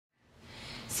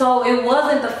So it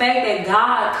wasn't the fact that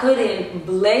God couldn't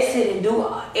bless it and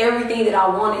do everything that I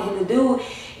wanted him to do.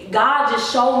 God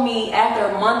just showed me after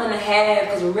a month and a half,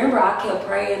 because remember I kept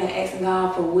praying and asking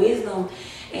God for wisdom,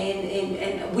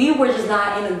 and we were just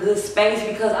not in a good space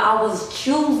because I was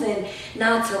choosing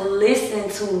not to listen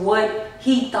to what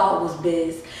he thought was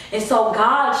best. And so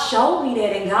God showed me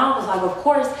that, and God was like, of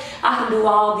course I can do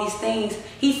all these things.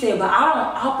 He said, but I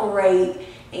don't operate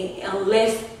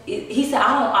unless, he said,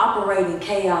 I don't operate in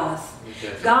chaos.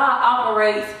 Exactly. God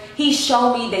operates, he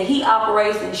showed me that he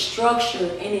operates in structure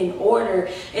and in order.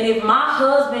 And if my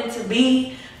husband to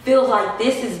be feels like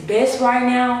this is best right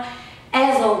now,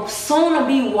 as a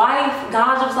soon-to-be wife,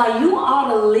 God was like, you ought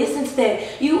to listen to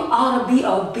that. You ought to be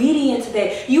obedient to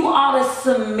that. You ought to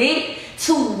submit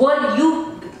to what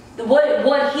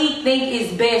he think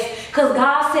is best. Because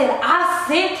God said, I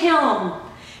sent him.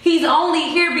 He's only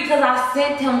here because I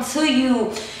sent him to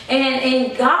you.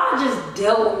 And God just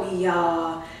dealt with me,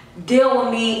 y'all. Dealt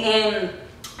with me, and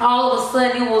all of a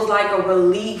sudden it was like a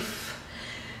relief.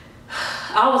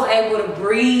 I was able to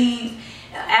breathe.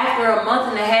 After a month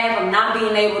and a half of not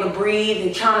being able to breathe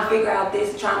and trying to figure out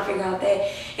this and trying to figure out that,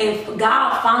 and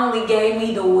God finally gave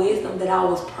me the wisdom that I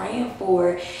was praying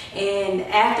for. And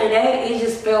after that, it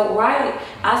just felt right.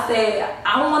 I said,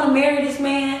 I want to marry this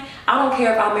man. I don't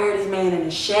care if I marry this man in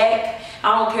a shack.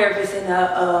 I don't care if it's in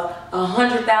a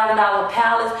 $100,000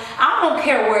 palace. I don't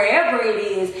care wherever it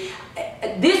is.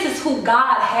 This is who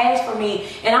God has for me,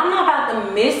 and I'm not about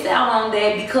to miss out on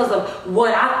that because of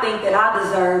what I think that I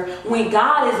deserve, when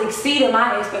God has exceeded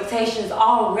my expectations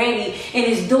already and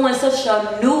is doing such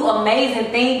a new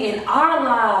amazing thing in our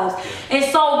lives. And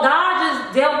so God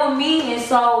just dealt with me. And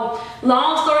so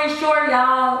long story short,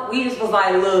 y'all, we just was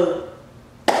like, look,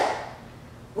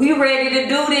 we ready to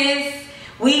do this.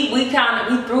 We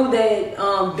threw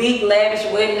that big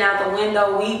lavish wedding out the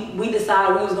window. We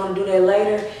decided we was gonna do that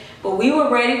later. But we were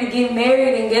ready to get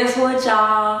married, and guess what,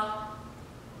 y'all?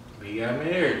 We got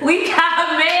married. We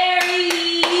got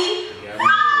married. It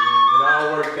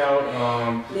all worked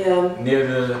out. Near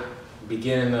the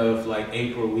beginning of like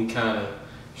April, we kind of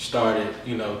started,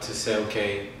 to say,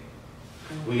 okay,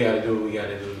 we got to do what we got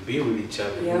to do to be with each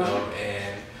other,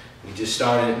 and we just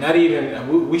started. Not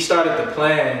even we started the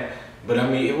plan. But I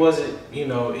mean, it wasn't,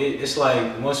 it's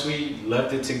like once we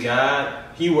left it to God,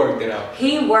 he worked it out.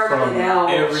 He worked it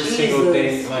out. Every single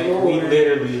thing. Like, Lord. We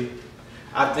literally,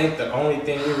 I think the only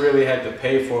thing we really had to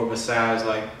pay for besides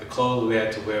like the clothes we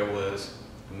had to wear was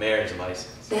a marriage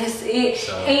license. That's it.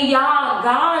 So. And y'all,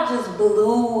 God just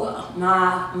blew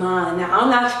my mind. Now,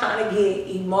 I'm not trying to get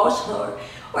emotional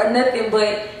or nothing,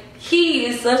 but he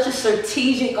is such a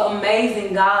strategic,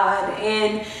 amazing God.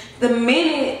 And the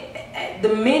minute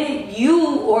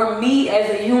you or me as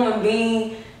a human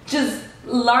being just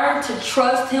learn to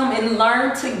trust him and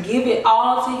learn to give it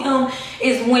all to him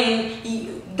is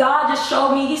when God just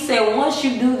showed me. He said, once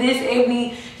you do this,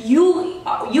 Ebony, you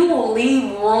will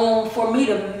leave room for me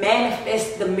to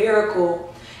manifest the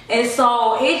miracle. And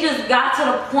so it just got to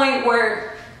the point where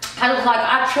I was like,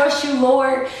 I trust you,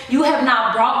 Lord. You have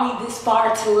not brought me this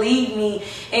far to leave me.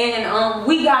 And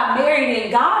we got married,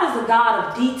 and God is a God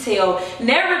of detail.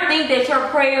 Never think that your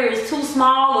prayer is too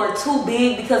small or too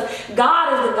big, because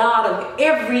God is the God of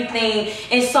everything.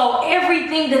 And so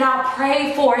everything that I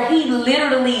prayed for, he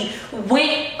literally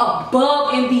went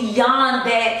above and beyond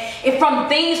that. And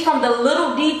from the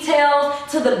little details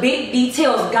to the big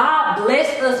details, God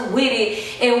blessed us with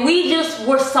it. And we just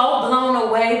were so blown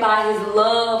away by his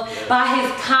love, by his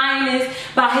kindness,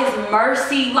 by his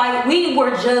mercy. Like, we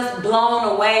were just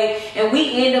blown away. And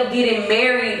we ended up getting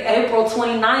married April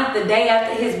 29th, the day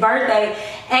after his birthday,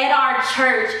 at our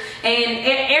church. And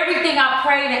everything I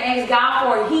prayed and asked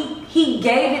God for, he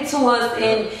gave it to us,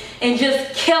 and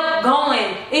just kept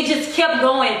going. It just kept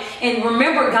going. And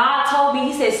remember, God told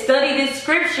me, he said, study this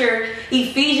scripture,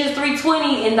 Ephesians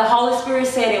 3:20, and the Holy Spirit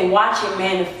said, and watch it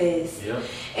manifest. Yep.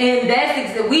 And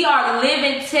that's we are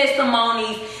living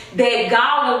testimonies that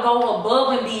God will go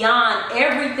above and beyond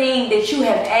everything that you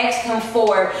have asked him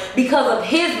for because of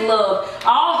his love.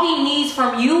 All he needs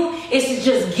from you is to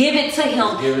just give it to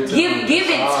him. Give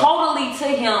it totally to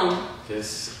him.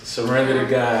 Just surrender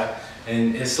to God.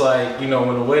 And it's like, when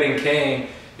the wedding came,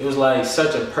 it was like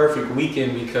such a perfect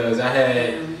weekend because I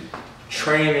had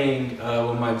training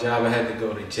with my job. I had to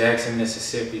go to Jackson,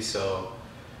 Mississippi. So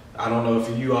I don't know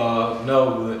if you all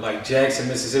know, but like Jackson,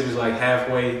 Mississippi is like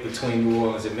halfway between New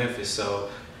Orleans and Memphis. So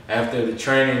after the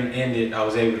training ended, I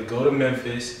was able to go to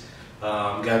Memphis.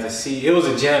 Got to see, it was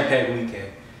a jam-packed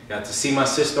weekend. Got to see my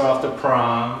sister off to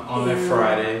prom on that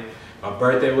Friday. My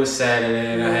birthday was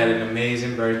Saturday, and I had an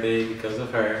amazing birthday because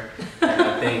of her. And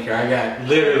I thank her. I got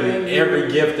literally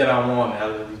every gift that I wanted. I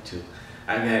love you too.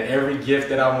 I got every gift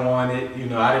that I wanted. You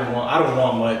know, I don't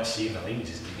want much. You know, you can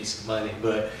just give me some money,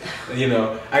 but you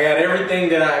know, I got everything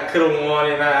that I could have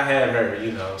wanted. And I had her.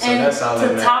 You know, so and that's all.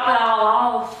 To top it all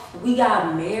off, we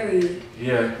got married.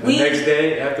 Yeah, the next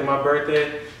day after my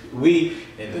birthday,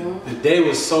 the day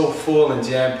was so full and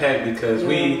jam packed because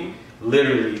we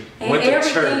literally went to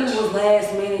church. Everything was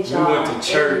last minute, y'all. We went to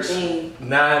church 9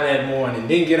 that morning.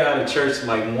 Didn't get out of church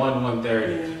like 1:30.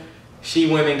 Yeah.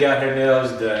 She went and got her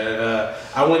nails done.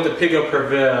 I went to pick up her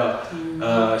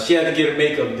veil. She had to get her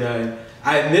makeup done.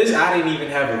 I didn't even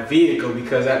have a vehicle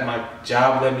because at my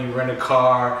job let me rent a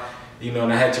car. You know,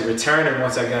 and I had to return it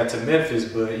once I got to Memphis.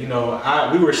 But you know,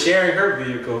 we were sharing her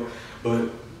vehicle, but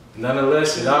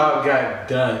nonetheless, it all got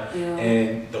done,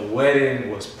 and the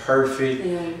wedding was perfect.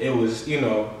 It was, you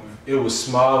know, it was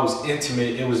small, it was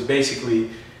intimate. It was basically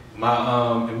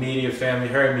my immediate family,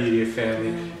 her immediate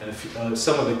family, and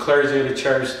some of the clergy of the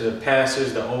church, the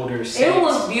pastors, the older saints. It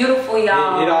was beautiful,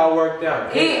 y'all. It all worked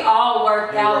out. It all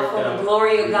worked out for the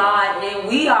glory of God, and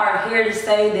we are here to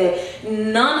say that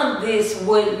none of this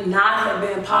would not have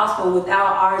been possible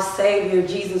without our Savior,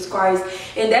 Jesus Christ.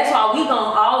 And that's why we're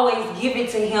going to always give it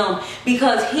to Him,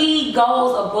 because He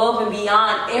goes above and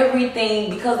beyond everything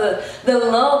because of the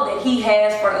love that He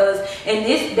has for us. And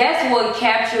that's what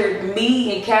captured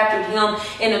me and captured Him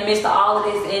in the midst of all of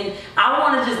this. And I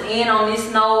want to just end on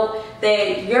this note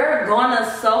that you're gonna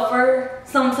suffer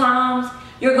sometimes.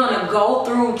 You're gonna go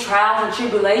through trials and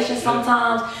tribulations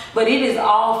sometimes, but it is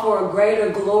all for a greater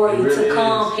glory to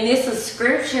come. And it's a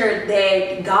scripture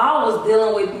that God was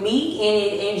dealing with me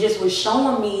in it and just was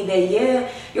showing me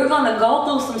that you're gonna go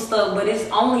through some stuff, but it's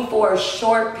only for a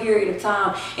short period of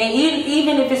time. And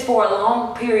even if it's for a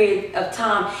long period of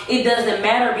time, it doesn't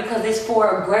matter because it's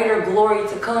for a greater glory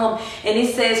to come. And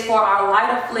it says, for our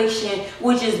light affliction,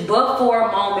 which is but for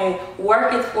a moment,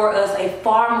 worketh for us a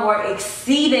far more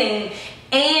exceeding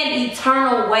and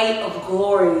eternal weight of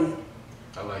glory.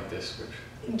 I like this scripture.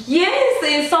 Yes,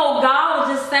 and so God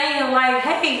was just saying, like,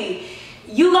 hey,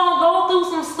 you gonna go through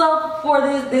some stuff for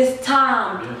this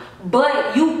time,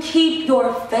 but you keep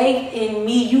your faith in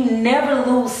me. You never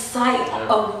lose sight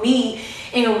of me.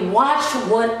 And watch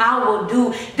what I will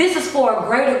do. This is for a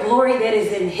greater glory that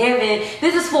is in heaven.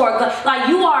 This is for like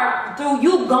you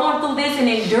going through this and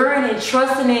enduring and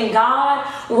trusting in God,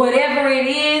 whatever it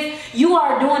is, you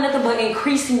are doing nothing but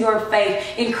increasing your faith,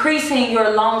 increasing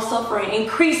your long suffering,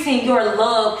 increasing your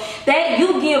love. That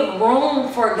you give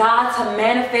room for God to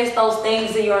manifest those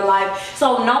things in your life.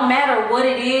 So no matter what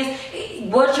it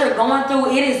is, what you're going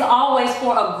through, it is always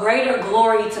for a greater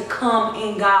glory to come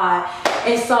in God.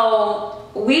 And so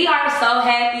we are so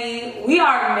happy. We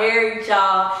are married,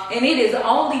 y'all, and it is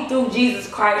only through Jesus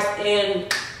Christ.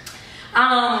 And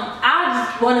I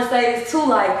just want to say this too,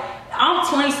 like, I'm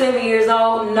 27 years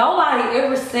old. Nobody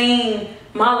ever seen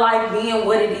my life being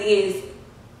what it is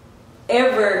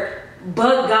ever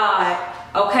but God.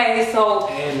 Okay, so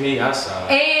and me, I saw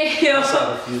it. And you know, I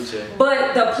saw the future.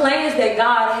 But the plans that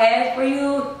God has for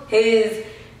you is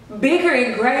bigger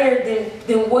and greater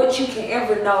than what you can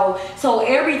ever know. So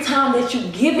every time that you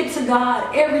give it to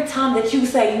God, every time that you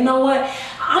say, you know what,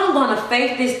 I'm going to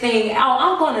faith this thing out.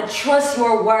 I'm going to trust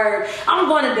your word. I'm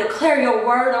going to declare your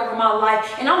word over my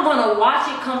life. And I'm going to watch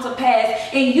it come to pass.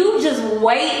 And you just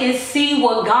wait and see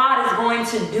what God is going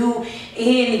to do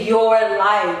in your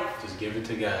life. Just give it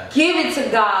to God. Give it to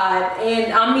God.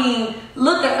 And I mean,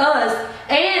 look at us.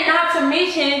 And not to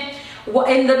mention,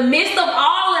 in the midst of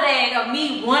all of that, of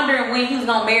me wondering when he was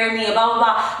going to marry me and blah, blah,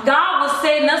 blah, God was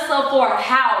setting us up for a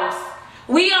house.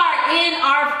 We are in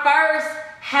our first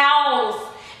house,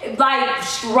 like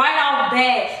right off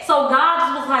bat. So God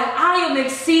just was like, I am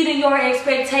exceeding your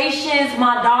expectations,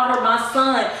 my daughter, my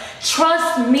son.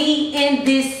 Trust me in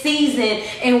this season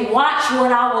and watch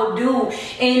what I will do.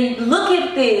 And look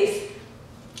at this.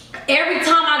 Every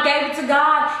time I gave it to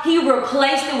God, he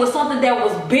replaced it with something that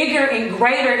was bigger and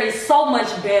greater and so much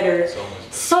better.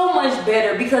 So much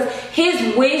better, because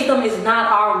his wisdom is not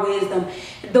our wisdom.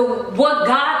 What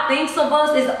God thinks of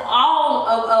us is all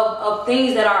of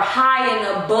things that are high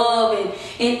and above and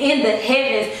in the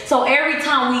heavens. So every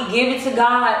time we give it to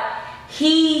God,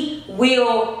 he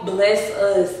will bless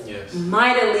us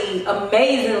mightily,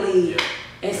 amazingly.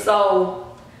 And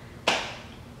so,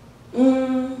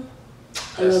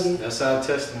 that's our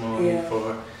testimony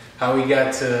for how we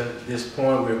got to this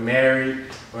point. We're married.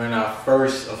 We're in our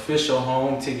first official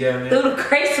home together. Through the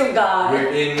grace of God.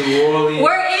 We're in New Orleans.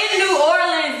 We're in New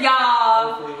Orleans,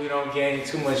 y'all. Hopefully we don't don't gain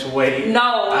too much weight.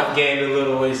 No. I've gained a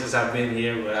little weight since I've been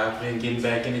here, but I've been getting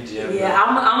back in the gym. Yeah,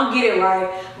 I'm gonna get it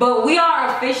right. But we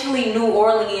are officially New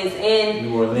Orleans and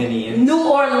New Orleanians. New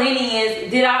Orleanians.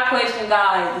 Did I question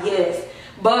God? Yes.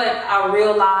 But I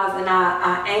realized and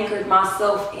I anchored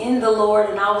myself in the Lord,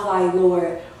 and I was like,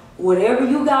 Lord, whatever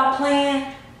you got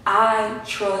planned, I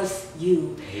trust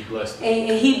you. He blessed it.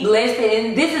 And he blessed it.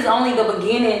 And this is only the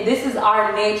beginning. This is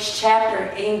our next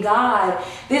chapter in God.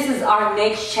 This is our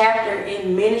next chapter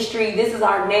in ministry. This is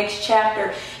our next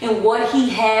chapter in what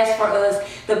he has for us.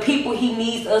 The people he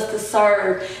needs us to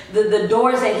serve. The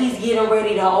doors that he's getting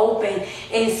ready to open.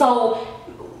 And so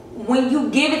when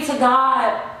you give it to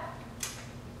God,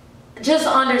 just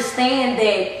understand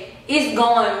that it's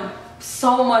going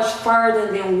so much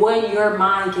further than what your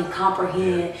mind can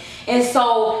comprehend. And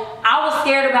so I was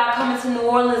scared about coming to New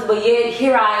Orleans, but yet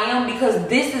here I am, because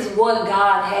this is what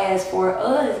God has for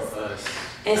us. For us.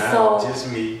 And not so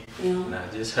just me, you know,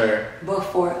 not just her, but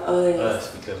for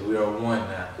us, because we are one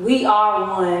now. We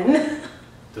are one.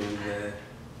 Through the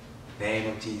name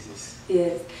of Jesus.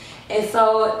 Yes. And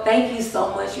so thank you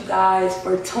so much, you guys,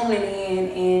 for tuning in.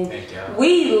 And thank y'all.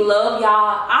 We love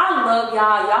y'all. I love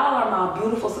y'all. Y'all are my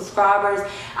beautiful subscribers.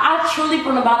 I truly,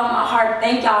 from the bottom of my heart,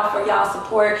 thank y'all for y'all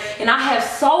support. And I have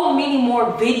so many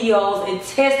more videos and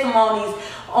testimonies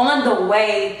on the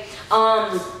way.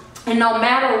 And no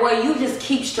matter what, you just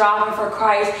keep striving for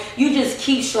Christ. You just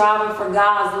keep striving for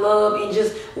God's love, and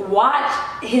just watch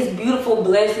his beautiful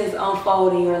blessings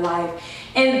unfold in your life.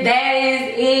 And that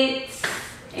is it.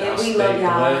 And we love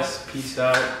y'all. Blessed. Peace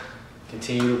out.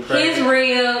 Continue to pray. His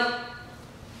rib.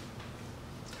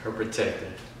 Her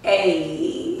protector.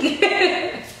 Hey.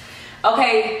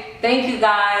 Okay. Thank you,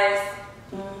 guys.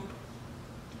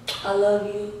 I love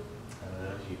you. I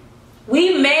love you.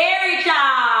 We married, y'all.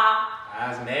 I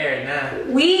was married now.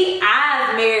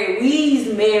 I's married.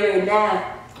 We's married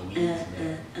now.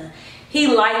 He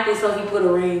liked it, so he put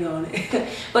a ring on it.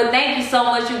 But thank you so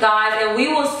much, you guys, and we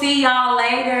will see y'all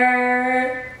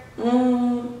later.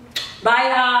 Bye,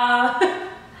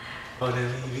 y'all.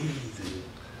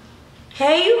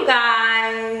 Hey, you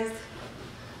guys.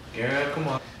 Girl, come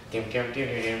on.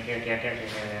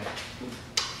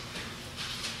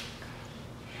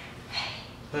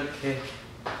 Okay.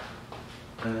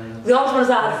 We almost from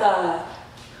side to side.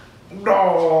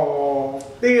 No,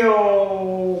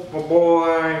 Theo, my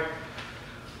boy.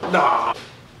 Nah.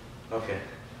 Okay.